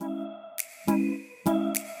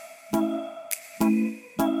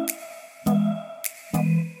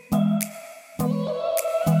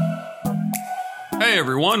Hey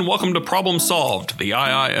everyone, welcome to Problem Solved, the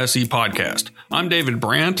IISE podcast. I'm David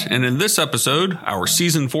Brandt, and in this episode, our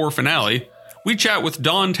Season 4 finale, we chat with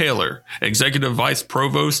Don Taylor, Executive Vice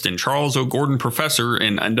Provost and Charles O'Gordon Professor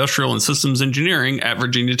in Industrial and Systems Engineering at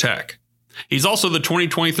Virginia Tech. He's also the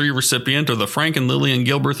 2023 recipient of the Frank and Lillian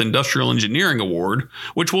Gilbreth Industrial Engineering Award,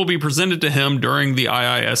 which will be presented to him during the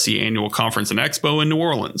IISE Annual Conference and Expo in New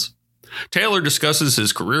Orleans. Taylor discusses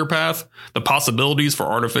his career path, the possibilities for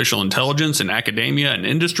artificial intelligence in academia and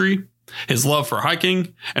industry, his love for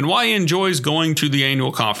hiking, and why he enjoys going to the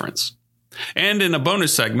annual conference. And in a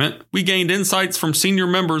bonus segment, we gained insights from senior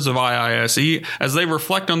members of IISE as they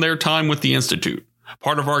reflect on their time with the Institute,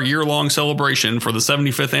 part of our year-long celebration for the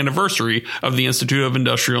 75th anniversary of the Institute of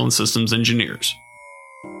Industrial and Systems Engineers.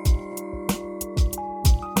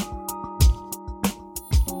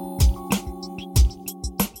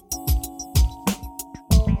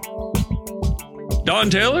 Don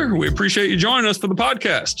Taylor, we appreciate you joining us for the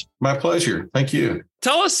podcast. My pleasure. Thank you.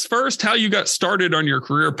 Tell us first how you got started on your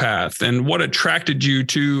career path and what attracted you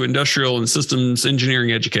to industrial and systems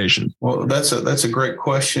engineering education. Well, that's a great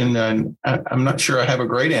question, and I'm not sure I have a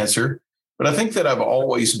great answer, but I think that I've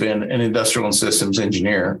always been an industrial and systems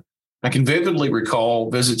engineer. I can vividly recall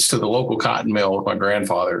visits to the local cotton mill with my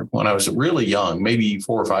grandfather when I was really young, maybe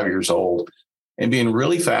 4 or 5 years old, and being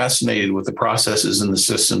really fascinated with the processes and the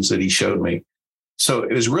systems that he showed me. So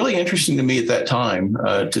it was really interesting to me at that time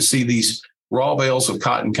to see these raw bales of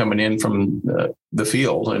cotton coming in from the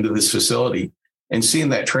field into this facility and seeing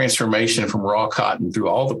that transformation from raw cotton through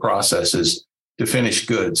all the processes to finished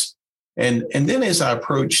goods. And then as I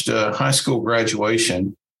approached high school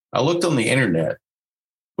graduation, I looked on the internet,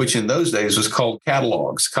 which in those days was called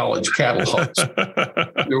catalogs, college catalogs.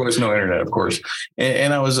 There was no internet, of course.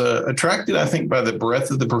 And I was attracted, I think, by the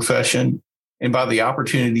breadth of the profession and by the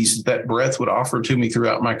opportunities that breadth would offer to me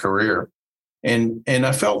throughout my career. And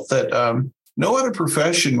I felt that no other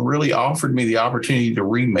profession really offered me the opportunity to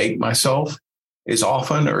remake myself as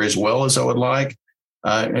often or as well as I would like.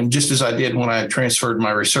 And just as I did when I transferred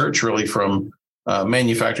my research really from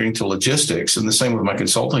manufacturing to logistics, and the same with my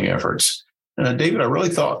consulting efforts. David, I really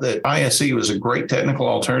thought that ISE was a great technical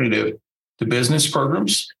alternative to business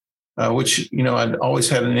programs, which, I'd always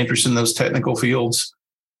had an interest in those technical fields.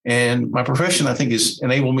 And my profession, I think, has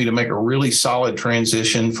enabled me to make a really solid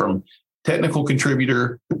transition from technical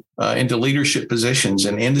contributor into leadership positions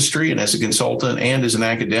in industry and as a consultant and as an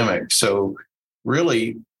academic. So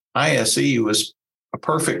really, ISE was a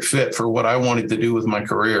perfect fit for what I wanted to do with my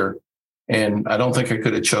career. And I don't think I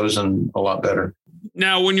could have chosen a lot better.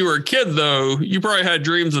 Now, when you were a kid, though, you probably had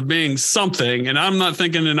dreams of being something, and I'm not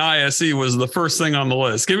thinking an ISE was the first thing on the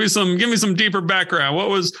list. Give me some deeper background. What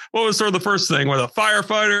was sort of the first thing? Was a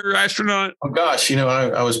firefighter, astronaut? Oh gosh,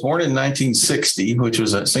 I was born in 1960, which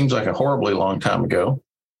seems like a horribly long time ago,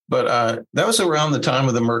 but that was around the time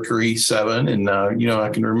of the Mercury 7, and I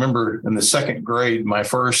can remember in the second grade, my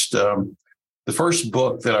first the first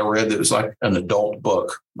book that I read that was like an adult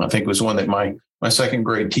book, I think was one that my second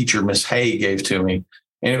grade teacher, Miss Hay, gave to me.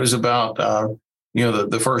 And it was about,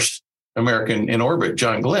 the first American in orbit,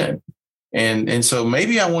 John Glenn. And so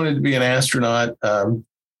maybe I wanted to be an astronaut.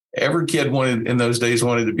 Every kid in those days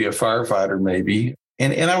wanted to be a firefighter, maybe.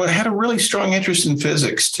 And I had a really strong interest in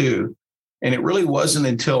physics, too. And it really wasn't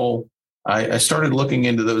until I started looking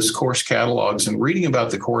into those course catalogs and reading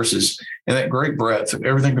about the courses and that great breadth of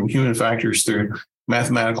everything from human factors through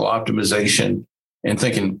mathematical optimization, and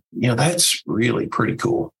thinking, that's really pretty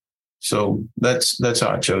cool. So that's how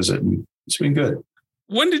I chose it. And it's been good.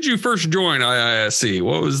 When did you first join IISE?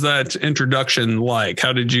 What was that introduction like?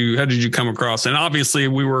 How did you come across? And obviously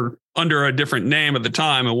we were under a different name at the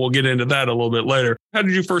time, and we'll get into that a little bit later. How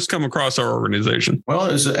did you first come across our organization? Well,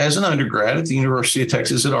 as an undergrad at the University of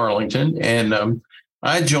Texas at Arlington. And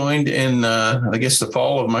I joined in, the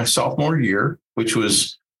fall of my sophomore year, which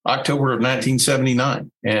was October of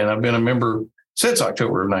 1979. And I've been a member since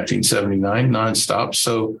October of 1979, nonstop.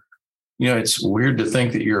 So, it's weird to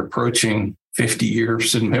think that you're approaching 50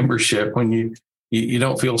 years in membership when you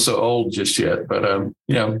don't feel so old just yet. But,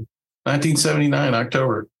 1979,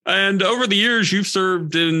 October. And over the years, you've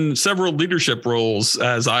served in several leadership roles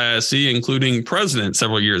as ISE, including president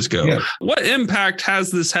several years ago. Yeah. What impact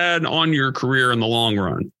has this had on your career in the long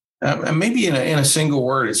run? Maybe in a single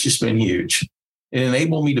word, it's just been huge. It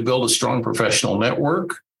enabled me to build a strong professional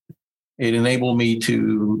network. It enabled me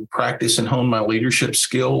to practice and hone my leadership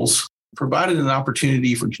skills, provided an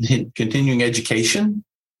opportunity for continuing education,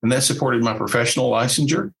 and that supported my professional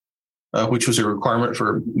licensure, which was a requirement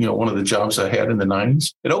for one of the jobs I had in the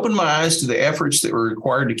 90s. It opened my eyes to the efforts that were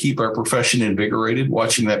required to keep our profession invigorated,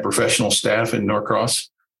 watching that professional staff in Norcross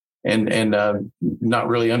and not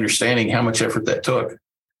really understanding how much effort that took,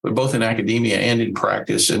 but both in academia and in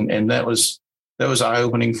practice. And that was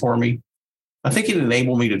eye-opening for me. I think it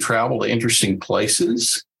enabled me to travel to interesting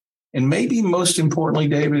places. And maybe most importantly,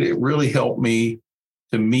 David, it really helped me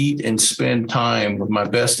to meet and spend time with my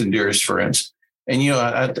best and dearest friends. And,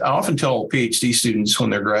 I often tell PhD students when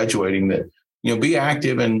they're graduating that, be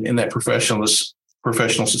active in that professional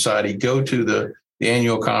society, go to the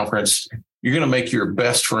annual conference. You're going to make your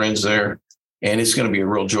best friends there. And it's going to be a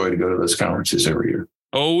real joy to go to those conferences every year.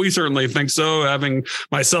 Oh, we certainly think so. Having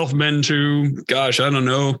myself been to,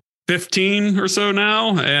 15 or so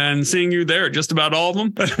now, and seeing you there, just about all of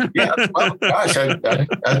them. Yeah, well, gosh, I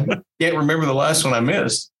can't remember the last one I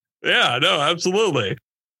missed. Yeah, no, absolutely.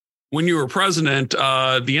 When you were president,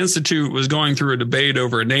 the Institute was going through a debate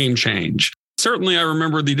over a name change. Certainly, I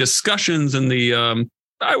remember the discussions and the,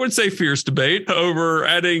 I would say, fierce debate over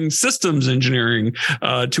adding systems engineering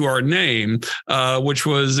to our name, which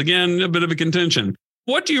was, again, a bit of a contention.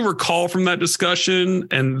 What do you recall from that discussion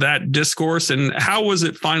and that discourse, and how was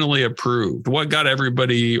it finally approved? What got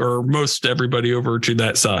everybody or most everybody over to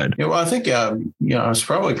that side? Yeah, well, I think, I was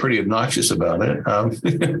probably pretty obnoxious about it.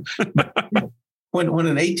 When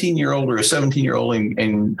an 18-year-old or a 17-year-old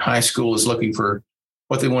in high school is looking for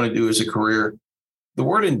what they want to do as a career, the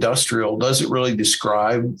word industrial doesn't really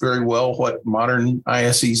describe very well what modern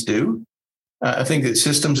ISEs do. I think that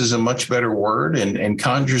systems is a much better word and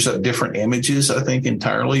conjures up different images, I think,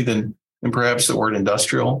 entirely than perhaps the word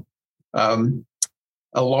industrial.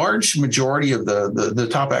 A large majority of the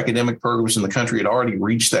top academic programs in the country had already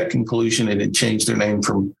reached that conclusion and had changed their name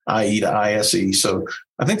from IE to ISE. So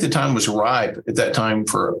I think the time was ripe at that time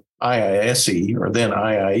for IISE or then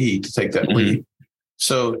IIE to take that lead.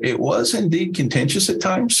 So it was indeed contentious at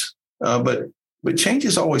times, but change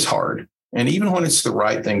is always hard. And even when it's the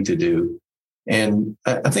right thing to do. And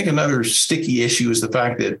I think another sticky issue is the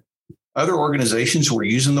fact that other organizations were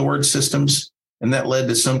using the word systems, and that led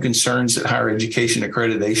to some concerns that higher education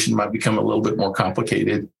accreditation might become a little bit more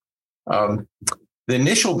complicated. The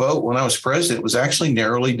initial vote when I was president was actually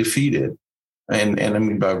narrowly defeated, and I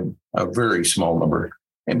mean by a very small number.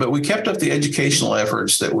 But we kept up the educational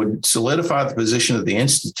efforts that would solidify the position of the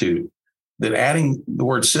Institute that adding the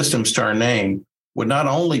word systems to our name would not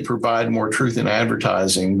only provide more truth in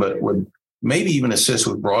advertising, but would maybe even assist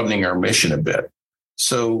with broadening our mission a bit.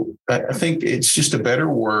 So I think it's just a better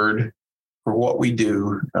word for what we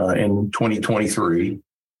do in 2023.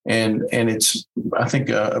 And it's, I think,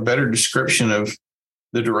 a better description of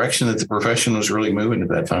the direction that the profession was really moving at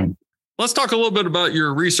that time. Let's talk a little bit about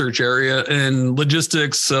your research area and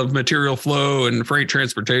logistics of material flow and freight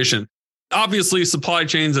transportation. Obviously, supply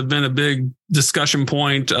chains have been a big discussion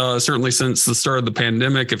point, certainly since the start of the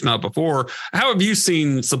pandemic, if not before. How have you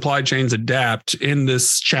seen supply chains adapt in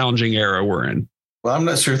this challenging era we're in? Well, I'm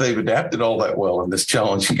not sure they've adapted all that well in this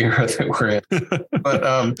challenging era that we're in.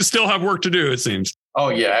 But still have work to do, it seems. Oh,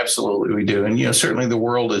 yeah, absolutely. We do. And, certainly the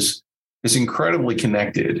world is incredibly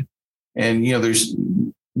connected. And, there's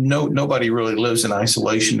nobody really lives in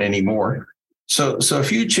isolation anymore. So a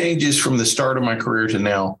few changes from the start of my career to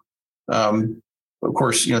now. Of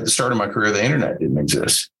course, at the start of my career, the internet didn't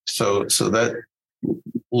exist. So that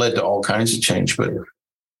led to all kinds of change. But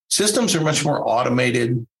systems are much more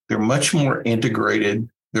automated. They're much more integrated.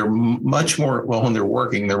 They're much more, well, when they're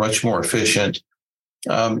working, they're much more efficient.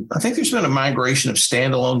 I think there's been a migration of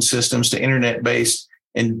standalone systems to internet-based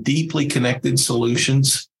and deeply connected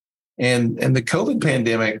solutions. And the COVID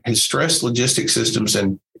pandemic has stressed logistics systems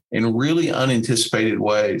in really unanticipated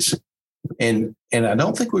ways. And I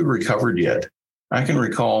don't think we've recovered yet. I can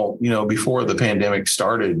recall, before the pandemic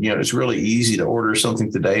started, it's really easy to order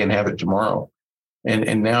something today and have it tomorrow.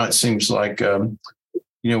 And now it seems like,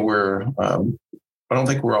 we're, I don't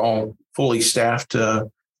think we're all fully staffed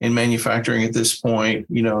in manufacturing at this point.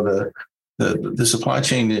 The supply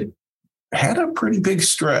chain that had a pretty big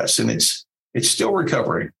stress, and it's still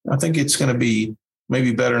recovering. I think it's going to be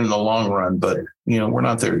maybe better in the long run, but we're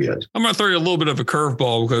not there yet. I'm going to throw you a little bit of a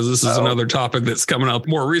curveball because this is another topic that's coming up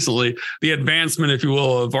more recently, the advancement, if you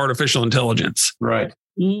will, of artificial intelligence. Right.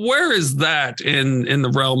 Where is that in the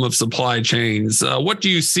realm of supply chains? What do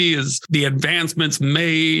you see as the advancements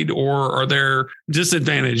made, or are there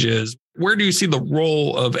disadvantages? Where do you see the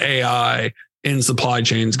role of AI in supply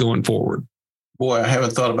chains going forward? Boy, I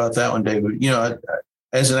haven't thought about that one, David.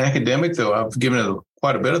 As an academic, though, I've given it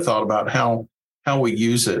quite a bit of thought about how we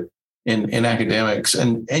use it in academics.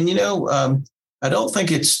 And I don't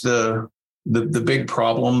think it's the big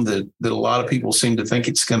problem that a lot of people seem to think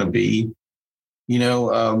it's going to be.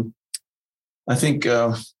 I think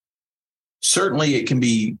certainly it can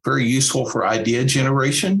be very useful for idea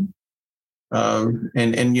generation. And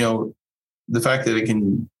the fact that it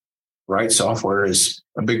can write software is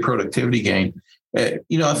a big productivity gain. I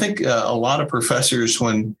think a lot of professors,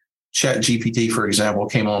 when ChatGPT, for example,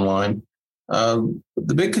 came online,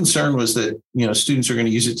 the big concern was that, students are going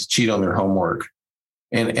to use it to cheat on their homework.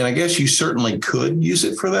 And I guess you certainly could use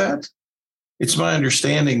it for that. It's my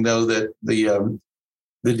understanding, though, that the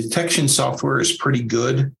detection software is pretty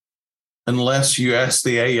good unless you ask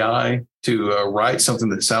the AI to write something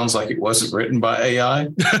that sounds like it wasn't written by AI.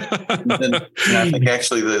 and I think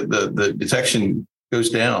actually the detection goes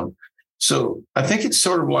down. So I think it's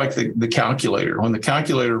sort of like the calculator. When the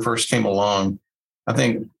calculator first came along, I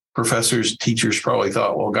think professors, teachers probably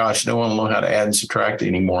thought, well, gosh, no one will know how to add and subtract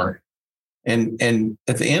anymore. And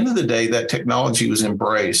at the end of the day, that technology was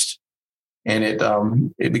embraced, and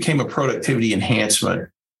it became a productivity enhancement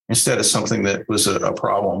instead of something that was a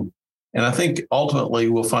problem. And I think ultimately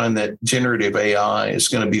we'll find that generative AI is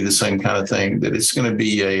going to be the same kind of thing, that it's going to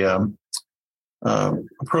be a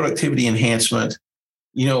productivity enhancement.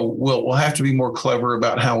 We'll have to be more clever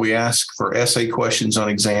about how we ask for essay questions on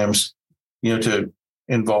exams, to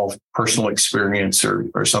involve personal experience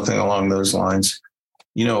or something along those lines.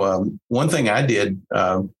 One thing I did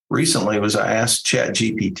recently was I asked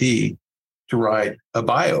ChatGPT to write a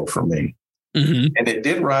bio for me. Mm-hmm. And it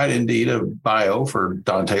did write indeed a bio for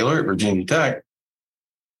Don Taylor at Virginia Tech,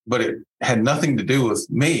 but it had nothing to do with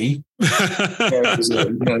me.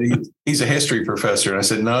 He's a history professor. And I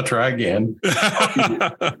said, no, try again.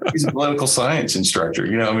 He's a political science instructor,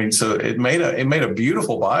 so it made a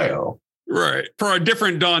beautiful bio. Right. For a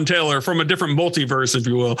different Don Taylor from a different multiverse, if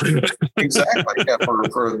you will. Exactly. Yeah,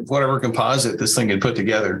 for whatever composite this thing had put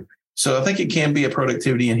together. So I think it can be a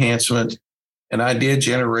productivity enhancement, an idea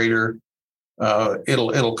generator.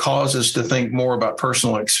 It'll cause us to think more about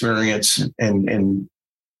personal experience and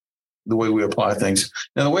the way we apply things.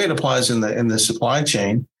 Now, the way it applies in the supply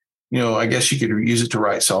chain, I guess you could use it to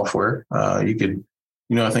write software. You could,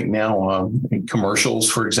 I think now commercials,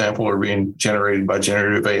 for example, are being generated by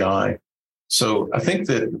generative AI. So I think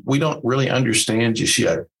that we don't really understand just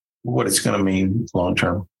yet what it's going to mean long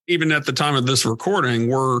term. Even at the time of this recording,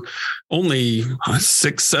 we're only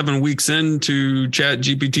 6-7 weeks into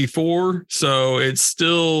ChatGPT-4. So it's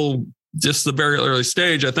still just the very early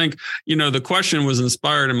stage. I think, the question was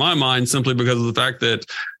inspired in my mind simply because of the fact that,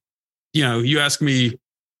 you asked me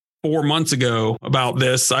 4 months ago about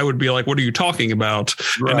this, I would be like, what are you talking about?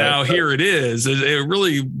 Right. And now here it is. It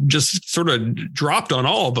really just sort of dropped on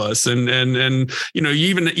all of us. And you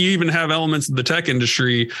even have elements of the tech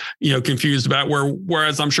industry, confused about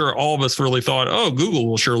whereas I'm sure all of us really thought, oh, Google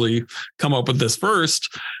will surely come up with this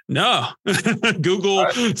first. No, Google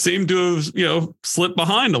seemed to have, slipped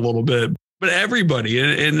behind a little bit. But everybody,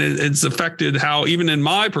 and it's affected how, even in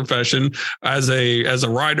my profession as a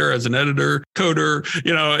writer, as an editor, coder,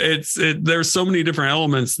 there's so many different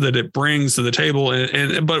elements that it brings to the table.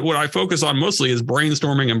 But what I focus on mostly is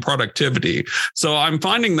brainstorming and productivity. So I'm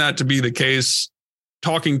finding that to be the case,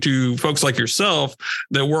 talking to folks like yourself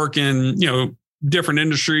that work in, different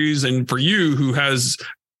industries, and for you who has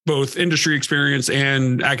both industry experience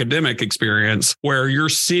and academic experience, where you're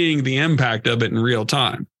seeing the impact of it in real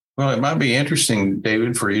time. Well, it might be interesting,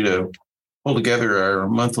 David, for you to pull together our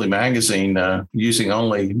monthly magazine using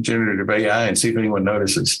only generative AI and see if anyone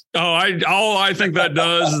notices. Oh, all I think that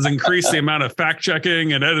does is increase the amount of fact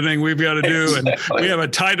checking and editing we've got to do. Exactly. And we have a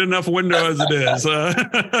tight enough window as it is.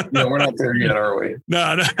 No, we're not there yet, are we?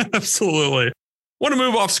 No, absolutely. Want to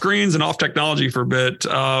move off screens and off technology for a bit.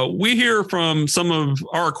 We hear from some of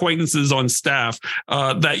our acquaintances on staff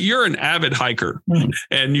that you're an avid hiker,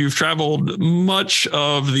 and you've traveled much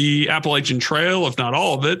of the Appalachian Trail, if not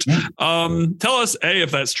all of it. Tell us, A,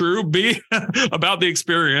 if that's true, B, about the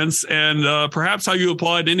experience, and perhaps how you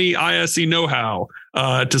applied any ISE know-how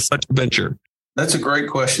to such a venture. That's a great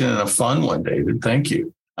question and a fun one, David. Thank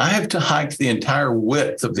you. I have to hike the entire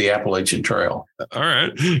width of the Appalachian Trail. All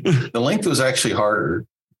right. The length was actually harder.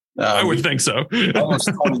 I would think so. Almost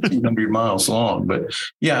 2,200 miles long. But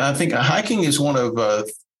yeah, I think hiking is one of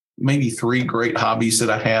maybe 3 great hobbies that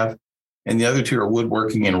I have. And the other 2 are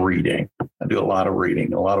woodworking and reading. I do a lot of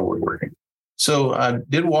reading, a lot of woodworking. So I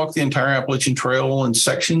did walk the entire Appalachian Trail in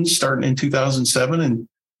sections starting in 2007 and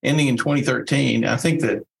ending in 2013. I think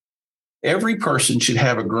that every person should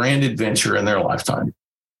have a grand adventure in their lifetime.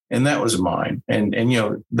 And that was mine. And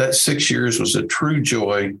that 6 years was a true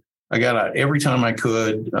joy. I got out every time I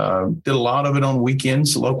could, did a lot of it on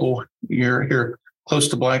weekends, local here close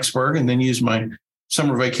to Blacksburg, and then used my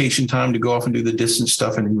summer vacation time to go off and do the distance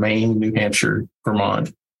stuff in Maine, New Hampshire,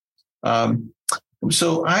 Vermont.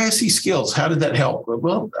 So ISE skills, how did that help?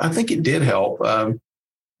 Well, I think it did help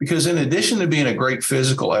because in addition to being a great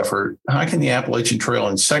physical effort, hiking the Appalachian Trail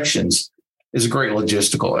in sections is a great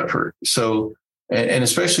logistical effort. So, and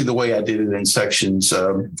especially the way I did it in sections,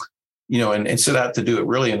 and set out to do it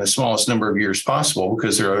really in the smallest number of years possible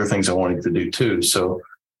because there are other things I wanted to do too. So,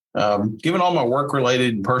 given all my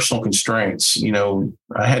work-related and personal constraints,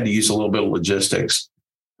 I had to use a little bit of logistics.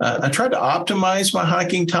 I tried to optimize my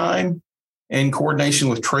hiking time in coordination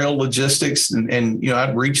with trail logistics, and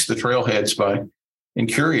I'd reach the trailheads in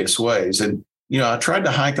curious ways. And I tried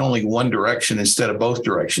to hike only one direction instead of both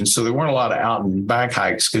directions, so there weren't a lot of out and back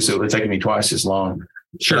hikes because it would have taken me twice as long.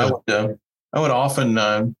 Sure, I would often,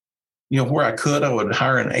 where I could, I would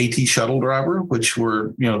hire an AT shuttle driver, which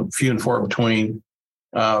were few and far between.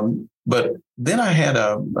 But then I had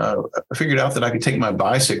figured out that I could take my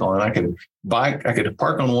bicycle and I could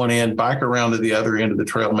park on one end, bike around to the other end of the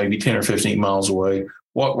trail, maybe 10 or 15 miles away,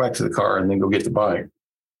 walk back to the car and then go get the bike.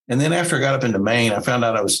 And then after I got up into Maine, I found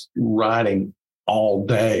out I was riding all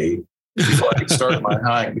day before I could start my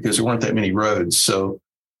hike because there weren't that many roads. So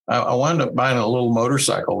I wound up buying a little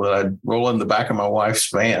motorcycle that I'd roll in the back of my wife's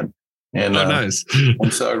van. And, nice.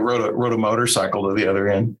 And so I rode a motorcycle to the other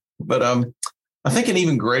end. But I think an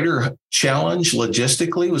even greater challenge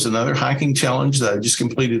logistically was another hiking challenge that I just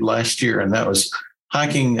completed last year, and that was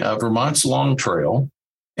hiking Vermont's Long Trail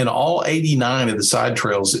and all 89 of the side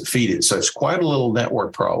trails that feed it. So it's quite a little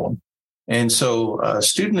network problem. And so a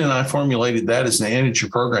student and I formulated that as an integer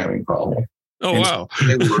programming problem. Oh, and wow. So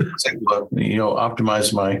they were able to,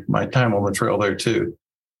 optimize my time on the trail there too.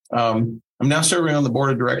 I'm now serving on the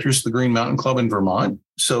board of directors of the Green Mountain Club in Vermont.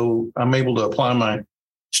 So I'm able to apply my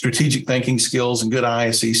strategic thinking skills and good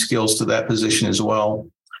ISE skills to that position as well.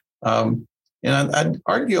 And I'd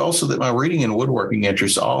argue also that my reading and woodworking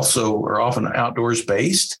interests also are often outdoors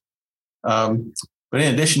based. But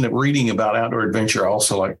in addition to reading about outdoor adventure, I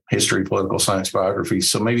also like history, political science, biography.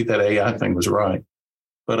 So maybe that AI thing was right.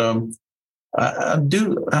 But I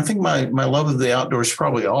think my love of the outdoors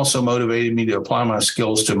probably also motivated me to apply my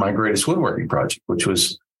skills to my greatest woodworking project, which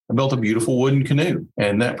was I built a beautiful wooden canoe.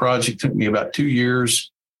 And that project took me about 2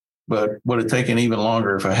 years, but would have taken even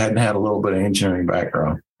longer if I hadn't had a little bit of engineering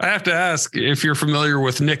background. I have to ask if you're familiar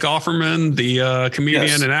with Nick Offerman, the comedian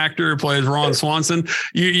Yes. and actor who plays Ron Swanson.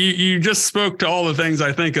 You just spoke to all the things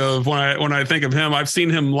I think of when I think of him. I've seen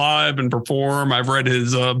him live and perform. I've read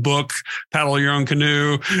his book, Paddle Your Own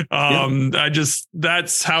Canoe.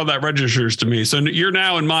 That's how that registers to me. So you're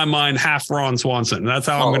now in my mind half Ron Swanson. That's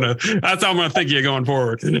how I'm gonna think of you going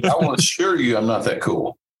forward. I want to assure you, I'm not that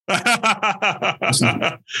cool.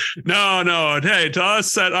 No. Hey, to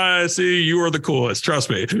us at ISE, you are the coolest. Trust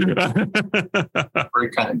me. Very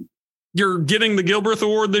kind. You're getting the Gilbreth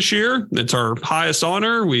Award this year. It's our highest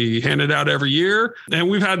honor. We hand it out every year. And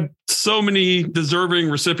we've had so many deserving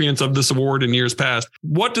recipients of this award in years past.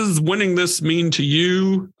 What does winning this mean to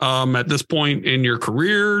you at this point in your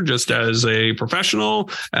career, just as a professional,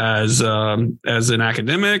 as an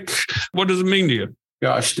academic? What does it mean to you?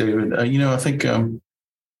 Gosh, David, I think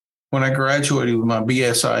when I graduated with my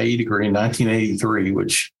BSIE degree in 1983,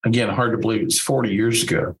 which, again, hard to believe it's 40 years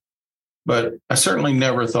ago, but I certainly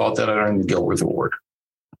never thought that I'd earn the Gilbreth Award.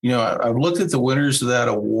 I've looked at the winners of that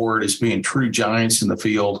award as being true giants in the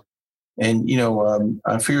field. And,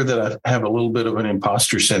 I fear that I have a little bit of an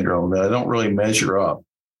imposter syndrome, that I don't really measure up.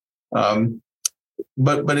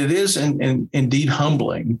 But it is indeed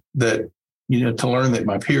humbling that, to learn that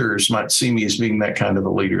my peers might see me as being that kind of a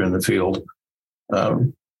leader in the field.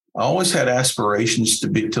 I always had aspirations to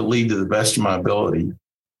lead to the best of my ability.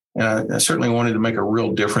 And I certainly wanted to make a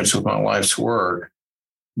real difference with my life's work.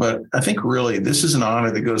 But I think really this is an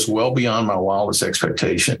honor that goes well beyond my wildest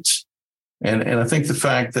expectations. And I think the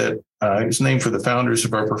fact that it's named for the founders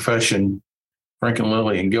of our profession, Frank and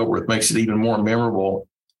Lily and Gilbreth, makes it even more memorable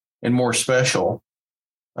and more special.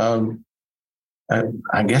 I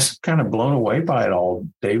guess I'm kind of blown away by it all,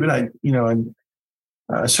 David.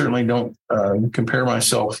 I certainly don't compare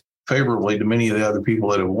myself favorably to many of the other people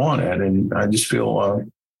that have won it. And I just feel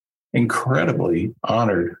incredibly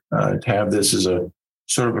honored to have this as a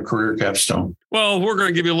sort of a career capstone. Well, we're going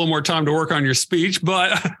to give you a little more time to work on your speech,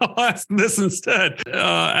 but I'll ask this instead.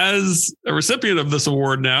 As a recipient of this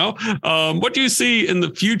award now, what do you see in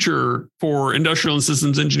the future for industrial and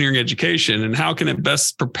systems engineering education, and how can it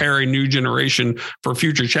best prepare a new generation for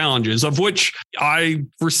future challenges, of which I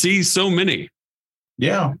foresee so many?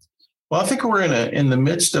 Yeah. Well, I think we're in the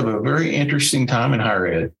midst of a very interesting time in higher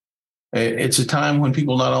ed. It's a time when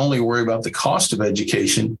people not only worry about the cost of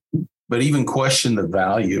education, but even question the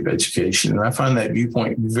value of education. And I find that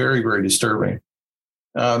viewpoint very, very disturbing.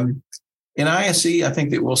 In In ISE, I think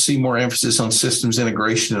that we'll see more emphasis on systems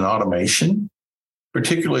integration and automation,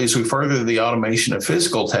 particularly as we further the automation of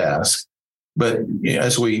physical tasks. But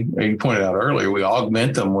as you pointed out earlier, we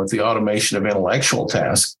augment them with the automation of intellectual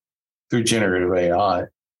tasks through generative AI.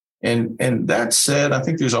 And that said, I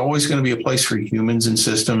think there's always going to be a place for humans in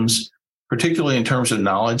systems, particularly in terms of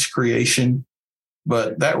knowledge creation.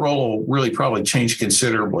 But that role will really probably change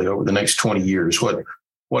considerably over the next 20 years, what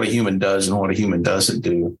a human does and what a human doesn't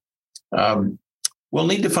do. We'll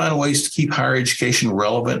need to find ways to keep higher education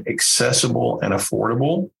relevant, accessible, and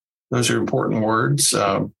affordable. Those are important words.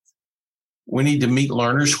 We need to meet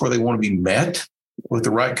learners where they want to be met with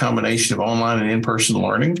the right combination of online and in-person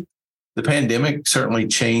learning. The pandemic certainly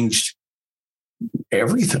changed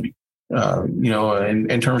everything,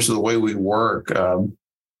 in terms of the way we work.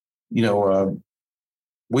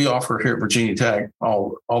 We offer here at Virginia Tech,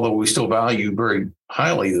 although we still value very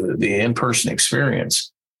highly the in-person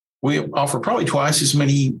experience, we offer probably twice as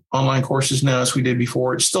many online courses now as we did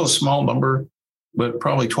before. It's still a small number, but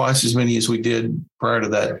probably twice as many as we did prior to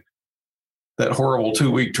that horrible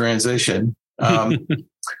 2-week transition.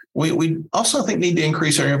 We also, I think, need to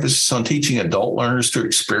increase our emphasis on teaching adult learners through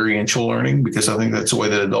experiential learning, because I think that's the way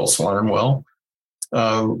that adults learn well.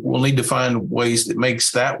 We'll need to find ways that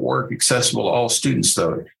makes that work accessible to all students,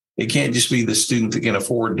 though. It can't just be the student that can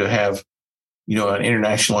afford to have, an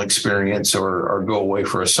international experience or go away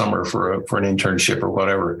for a summer for an internship or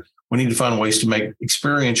whatever. We need to find ways to make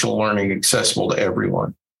experiential learning accessible to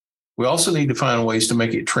everyone. We also need to find ways to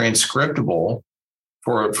make it transcriptable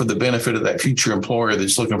for the benefit of that future employer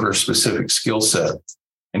that's looking for a specific skill set,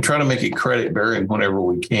 and try to make it credit bearing whenever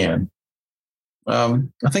we can. I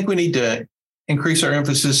think we need to increase our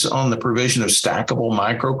emphasis on the provision of stackable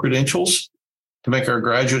micro credentials to make our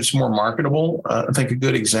graduates more marketable. I think a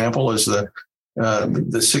good example is the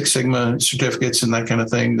Six Sigma certificates and that kind of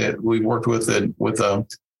thing that we've worked with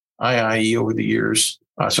IIE over the years.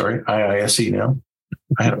 IISE now.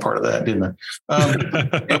 I had a part of that, didn't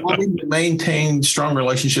I? And we'll need to maintain strong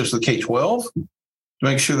relationships with K-12 to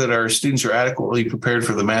make sure that our students are adequately prepared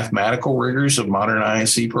for the mathematical rigors of modern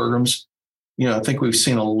ISE programs. I think we've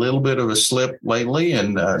seen a little bit of a slip lately,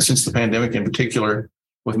 and since the pandemic in particular,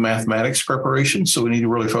 with mathematics preparation. So we need to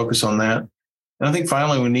really focus on that. And I think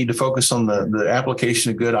finally, we need to focus on the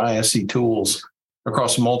application of good ISE tools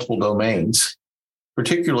across multiple domains,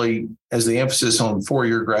 particularly as the emphasis on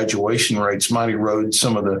 4-year graduation rates might erode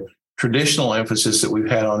some of the traditional emphasis that we've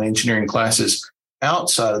had on engineering classes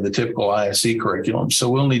outside of the typical ISE curriculum. So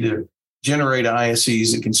we'll need to generate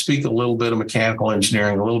ISEs that can speak a little bit of mechanical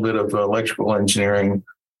engineering, a little bit of electrical engineering,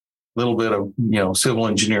 a little bit of civil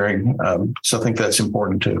engineering. So I think that's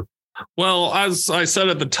important too. Well, as I said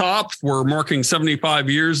at the top, we're marking 75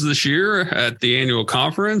 years this year at the annual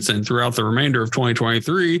conference and throughout the remainder of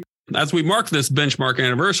 2023. As we mark this benchmark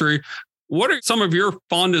anniversary, what are some of your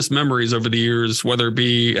fondest memories over the years, whether it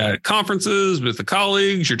be at conferences, with the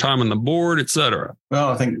colleagues, your time on the board, et cetera? Well,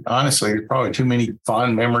 I think, honestly, there's probably too many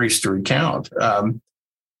fond memories to recount.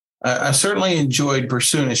 I certainly enjoyed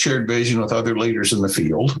pursuing a shared vision with other leaders in the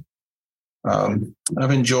field.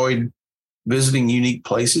 I've enjoyed visiting unique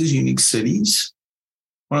places, unique cities.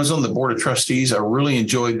 When I was on the board of trustees, I really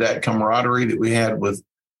enjoyed that camaraderie that we had with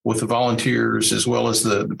the volunteers as well as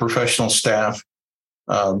the professional staff.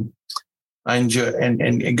 I enjoy,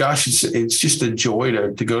 and gosh, it's just a joy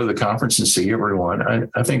to go to the conference and see everyone.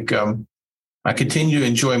 I think I continue to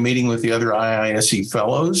enjoy meeting with the other IISE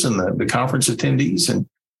fellows and the conference attendees. And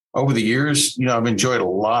over the years, I've enjoyed a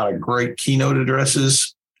lot of great keynote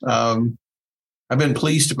addresses. I've been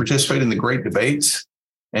pleased to participate in the great debates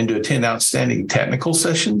and to attend outstanding technical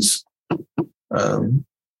sessions.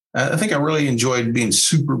 I think I really enjoyed being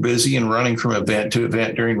super busy and running from event to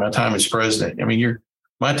event during my time as president. I mean,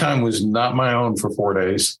 my time was not my own for 4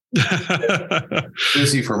 days.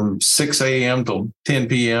 Busy from 6 a.m. till 10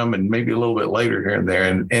 p.m. and maybe a little bit later here and there.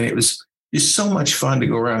 And it was just so much fun to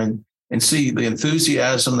go around and see the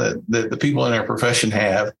enthusiasm that the people in our profession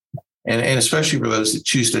have, and especially for those that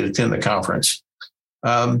choose to attend the conference.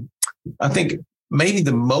 I think maybe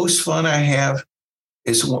the most fun I have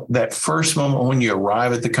is that first moment when you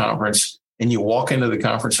arrive at the conference and you walk into the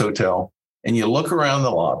conference hotel and you look around the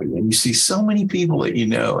lobby and you see so many people that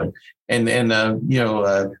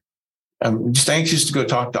I'm just anxious to go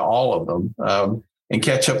talk to all of them and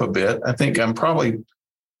catch up a bit. I think I'm probably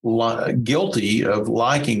guilty of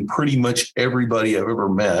liking pretty much everybody I've ever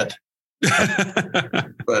met.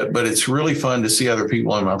 but it's really fun to see other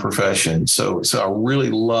people in my profession. So I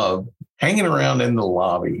really love hanging around in the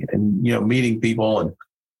lobby and meeting people and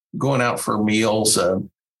going out for meals.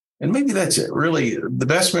 And maybe that's it. Really, the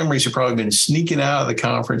best memories have probably been sneaking out of the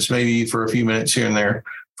conference, maybe for a few minutes here and there,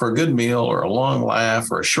 for a good meal or a long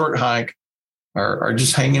laugh or a short hike, or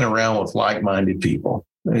just hanging around with like-minded people.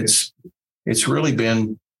 It's really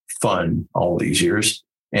been fun all these years.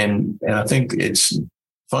 And I think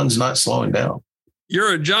fun's not slowing down.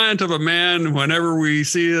 You're a giant of a man. Whenever we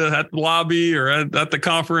see you at the lobby or at the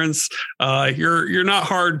conference, you're not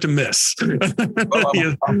hard to miss. Well,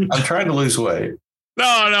 I'm trying to lose weight. No.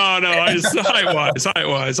 Height-wise.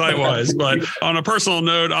 But on a personal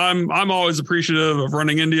note, I'm always appreciative of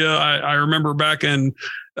running into you. I remember back in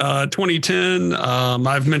 2010,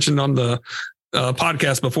 I've mentioned on the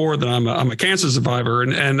podcast before that I'm a cancer survivor,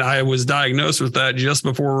 and I was diagnosed with that just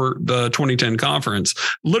before the 2010 conference,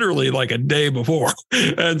 literally like a day before.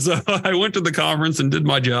 And so I went to the conference and did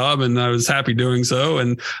my job, and I was happy doing so.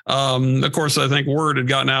 And of course, I think word had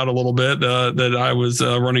gotten out a little bit that I was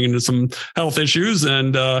running into some health issues.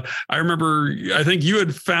 And I remember, I think you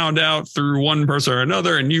had found out through one person or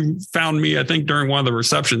another, and you found me, I think, during one of the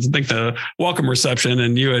receptions, I think the welcome reception,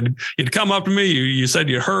 and you'd come up to me. You said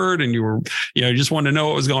you heard, and you just wanted to know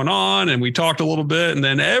what was going on. And we talked a little bit. And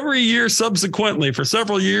then every year subsequently, for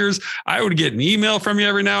several years, I would get an email from you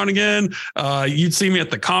every now and again. You'd see me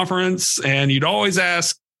at the conference, and you'd always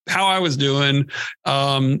ask how I was doing.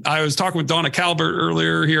 I was talking with Donna Calvert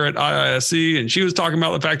earlier here at IISC, and she was talking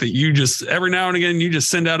about the fact that you just, every now and again, you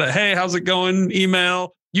just send out a, hey, how's it going?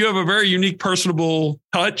 email. You have a very unique, personable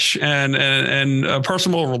touch and a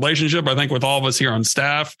personal relationship, I think, with all of us here on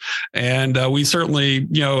staff. And we certainly,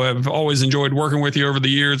 have always enjoyed working with you over the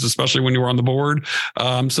years, especially when you were on the board.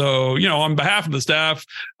 So, on behalf of the staff,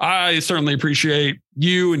 I certainly appreciate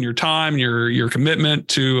you and your time, your commitment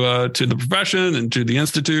to the profession and to the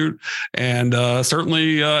Institute, and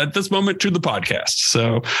certainly at this moment to the podcast.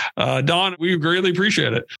 So, Don, we greatly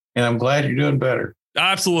appreciate it. And I'm glad you're doing better.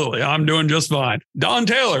 Absolutely. I'm doing just fine. Don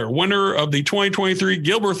Taylor, winner of the 2023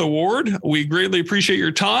 Gilbert Award. We greatly appreciate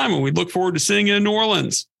your time, and we look forward to seeing you in New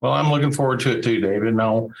Orleans. Well, I'm looking forward to it too, David. And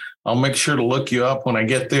I'll make sure to look you up when I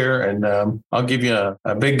get there, and I'll give you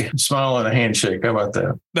a big smile and a handshake. How about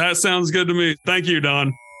that? That sounds good to me. Thank you,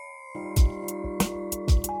 Don.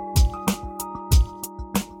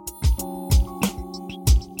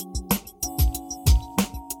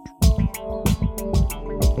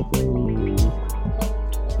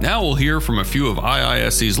 Now we'll hear from a few of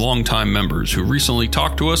IISC's longtime members who recently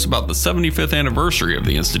talked to us about the 75th anniversary of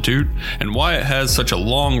the Institute and why it has such a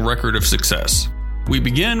long record of success. We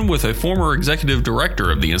begin with a former executive director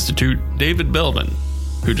of the Institute, David Belden,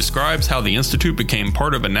 who describes how the Institute became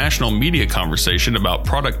part of a national media conversation about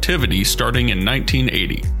productivity starting in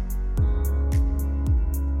 1980.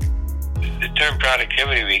 The term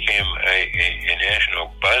productivity became a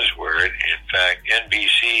national buzzword. In fact,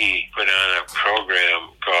 NBC put on a program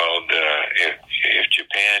called If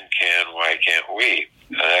Japan Can, Why Can't We?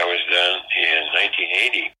 That was done in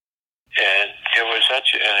 1980. And it was such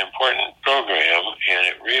an important program, and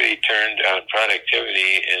it really turned on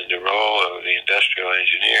productivity and the role of the industrial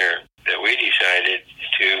engineer, that we decided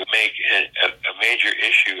to make a major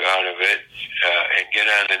issue out of it and get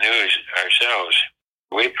on the news ourselves.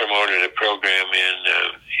 We promoted a program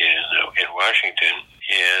in Washington,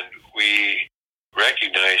 and we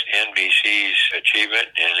recognized NBC's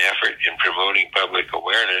achievement and effort in promoting public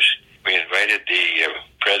awareness. We invited the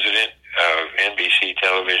president of NBC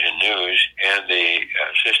Television News and the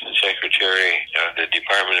assistant secretary of the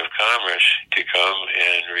Department of Commerce to come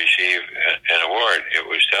and receive an award. It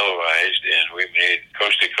was televised, and we made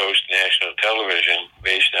coast-to-coast national television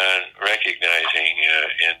based on recognizing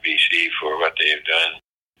NBC for what they have done.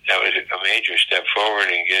 That was a major step forward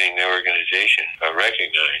in getting the organization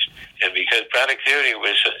recognized. And because productivity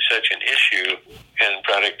was such an issue, and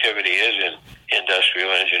productivity is an industrial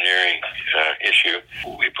engineering issue,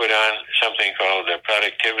 we put on something called the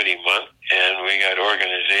Productivity Month, and we got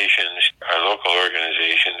organizations, our local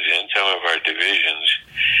organizations, and some of our divisions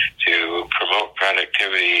to promote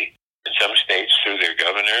productivity in some states through their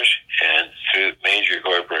governors and through major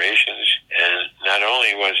corporations. And not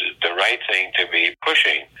only was it the right thing to be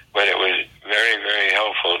pushing, but it was very, very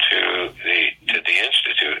helpful to the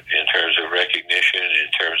Institute in terms of recognition, in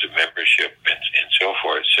terms of membership, and so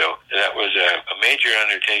forth. So that was a major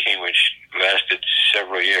undertaking which lasted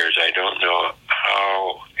several years. I don't know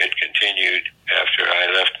how it continued after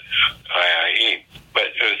I left IIE. But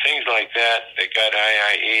it was things like that got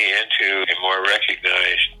IIE into a more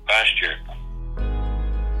recognized posture.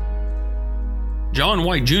 John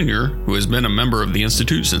White Jr., who has been a member of the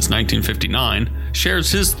Institute since 1959,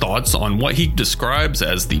 shares his thoughts on what he describes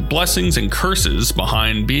as the blessings and curses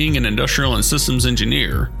behind being an industrial and systems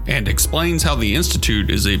engineer, and explains how the Institute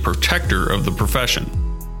is a protector of the profession.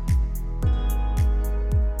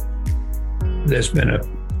 There's been a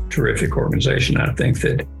terrific organization. I think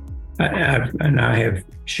that I have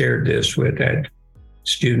shared this with at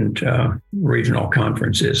student regional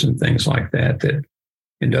conferences and things like that, that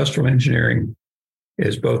industrial engineering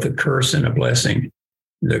is both a curse and a blessing.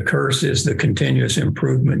 The curse is the continuous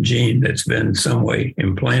improvement gene that's been some way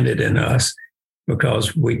implanted in us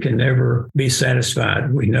because we can never be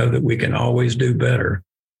satisfied. We know that we can always do better.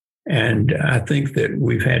 And I think that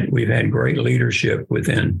we've had great leadership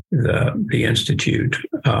within the Institute,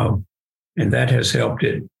 and that has helped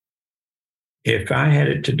it. If I had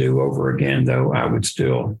it to do over again, though, I would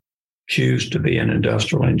still choose to be an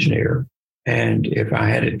industrial engineer. And if I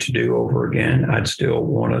had it to do over again, I'd still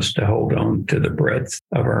want us to hold on to the breadth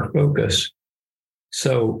of our focus.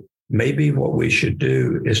 So maybe what we should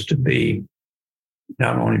do is to be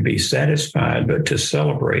not only be satisfied, but to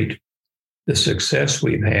celebrate the success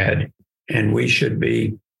we've had. And we should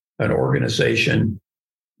be an organization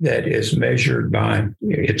that is measured by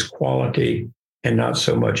its quality and not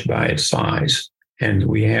so much by its size. And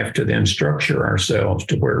we have to then structure ourselves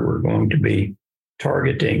to where we're going to be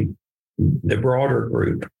targeting the broader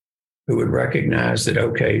group who would recognize that,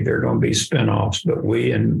 okay, there are going to be spinoffs, but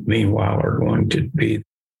we, and meanwhile, are going to be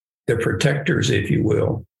the protectors, if you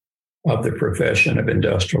will, of the profession of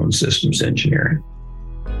industrial and systems engineering.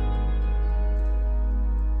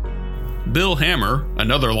 Bill Hammer,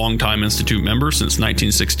 another longtime Institute member since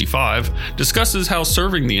 1965, discusses how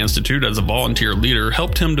serving the Institute as a volunteer leader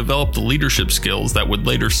helped him develop the leadership skills that would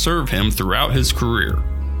later serve him throughout his career.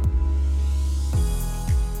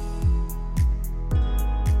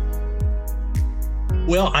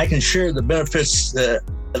 Well, I can share the benefits that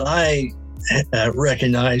I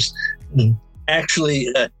recognize. Actually,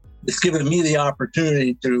 it's given me the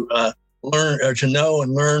opportunity to learn or to know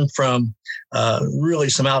and learn from really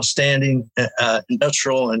some outstanding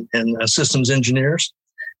industrial and systems engineers,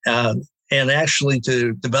 and actually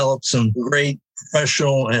to develop some great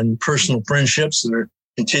professional and personal friendships that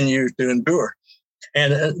continue to endure.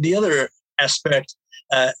 And the other aspect,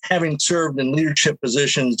 having served in leadership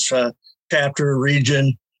positions, chapter,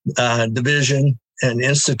 region, division, and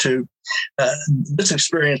institute, this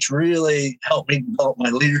experience really helped me develop my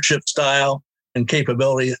leadership style and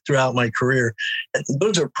capability throughout my career. And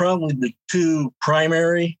those are probably the two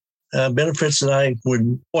primary benefits that I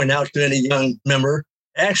would point out to any young member.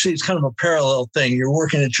 Actually, it's kind of a parallel thing. You're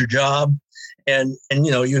working at your job, and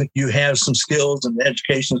you have some skills and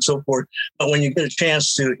education and so forth. But when you get a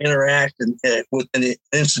chance to interact with an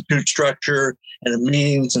institute structure and the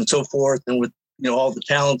meetings and so forth, and with all the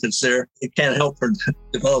talent that's there, it can't help but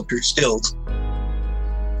develop your skills.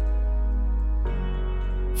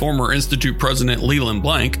 Former Institute President Leland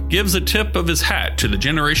Blank gives a tip of his hat to the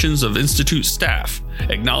generations of Institute staff,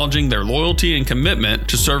 acknowledging their loyalty and commitment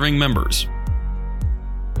to serving members.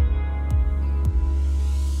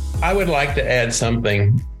 I would like to add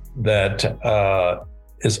something that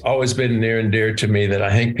has always been near and dear to me that I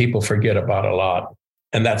think people forget about a lot,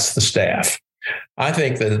 and that's the staff. I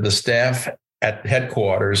think that the staff at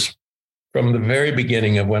headquarters, from the very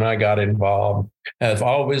beginning of when I got involved, have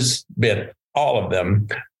always been, all of them,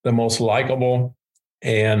 the most likable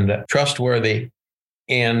and trustworthy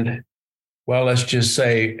and, well, let's just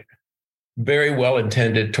say, very well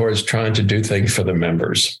intended towards trying to do things for the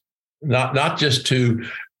members. Not just to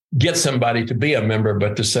get somebody to be a member,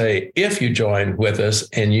 but to say, if you join with us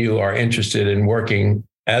and you are interested in working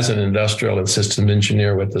as an industrial and systems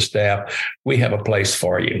engineer with the staff, we have a place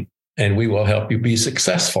for you and we will help you be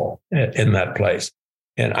successful in that place.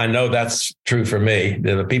 And I know that's true for me.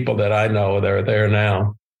 The people that I know that are there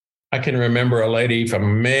now. I can remember a lady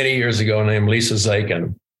from many years ago named Lisa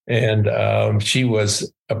Zakin, and she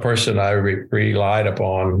was a person I relied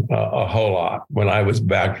upon a whole lot when I was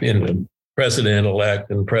back in the president-elect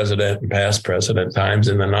and president and past president times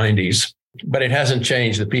in the 90s. But it hasn't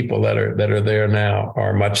changed. The people that are there now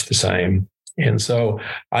are much the same. And so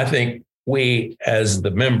I think we, as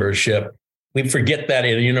the membership, we forget that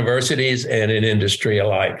in universities and in industry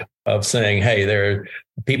alike, of saying, hey, there are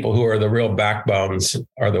people who are the real backbones,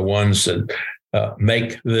 are the ones that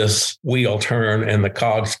make this wheel turn and the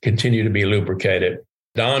cogs continue to be lubricated.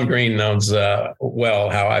 Don Green knows well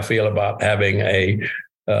how I feel about having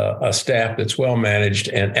a staff that's well managed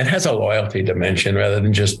and has a loyalty dimension rather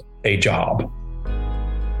than just a job.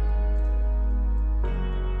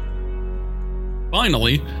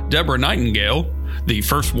 Finally, Deborah Nightingale, the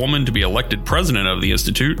first woman to be elected president of the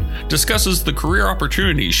Institute, discusses the career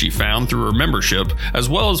opportunities she found through her membership, as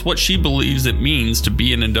well as what she believes it means to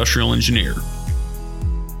be an industrial engineer.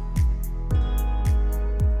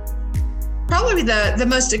 Probably the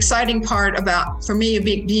most exciting part for me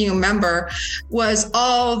being a member was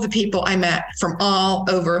all the people I met from all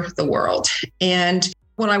over the world. And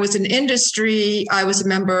when I was in industry, I was a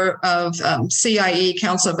member of CIE,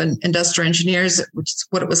 Council of Industrial Engineers, which is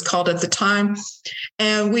what it was called at the time.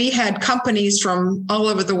 And we had companies from all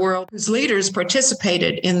over the world whose leaders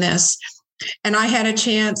participated in this. And I had a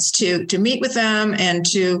chance to meet with them and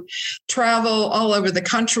to travel all over the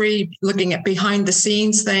country, looking at behind the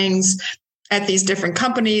scenes things at these different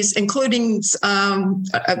companies, including an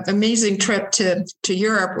amazing trip to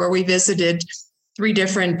Europe where we visited 3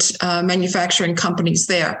 different manufacturing companies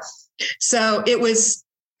there. So it was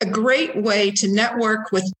a great way to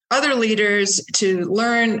network with other leaders, to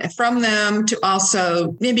learn from them, to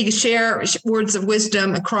also maybe share words of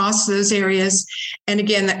wisdom across those areas. And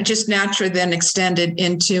again, that just naturally then extended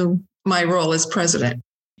into my role as president.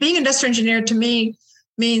 Being an industrial engineer to me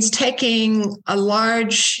means taking a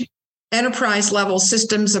large enterprise level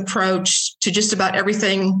systems approach to just about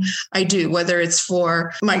everything I do, whether it's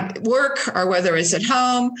for my work or whether it's at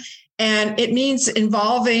home. And it means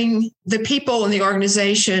involving the people in the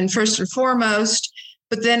organization first and foremost,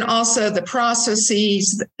 but then also the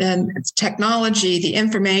processes and technology, the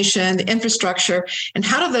information, the infrastructure, and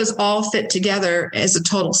how do those all fit together as a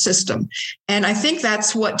total system? And I think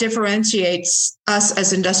that's what differentiates us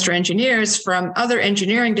as industrial engineers from other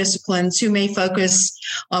engineering disciplines who may focus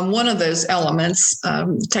on one of those elements,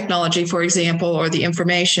 technology, for example, or the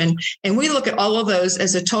information. And we look at all of those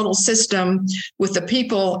as a total system with the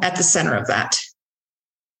people at the center of that.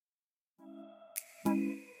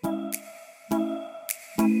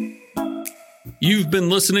 You've been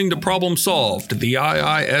listening to Problem Solved, the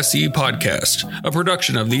IISE podcast, a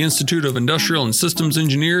production of the Institute of Industrial and Systems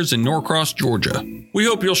Engineers in Norcross, Georgia. We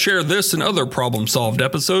hope you'll share this and other Problem Solved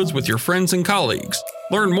episodes with your friends and colleagues.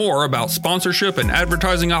 Learn more about sponsorship and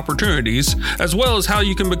advertising opportunities, as well as how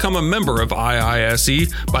you can become a member of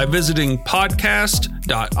IISE by visiting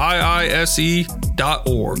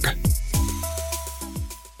podcast.iise.org.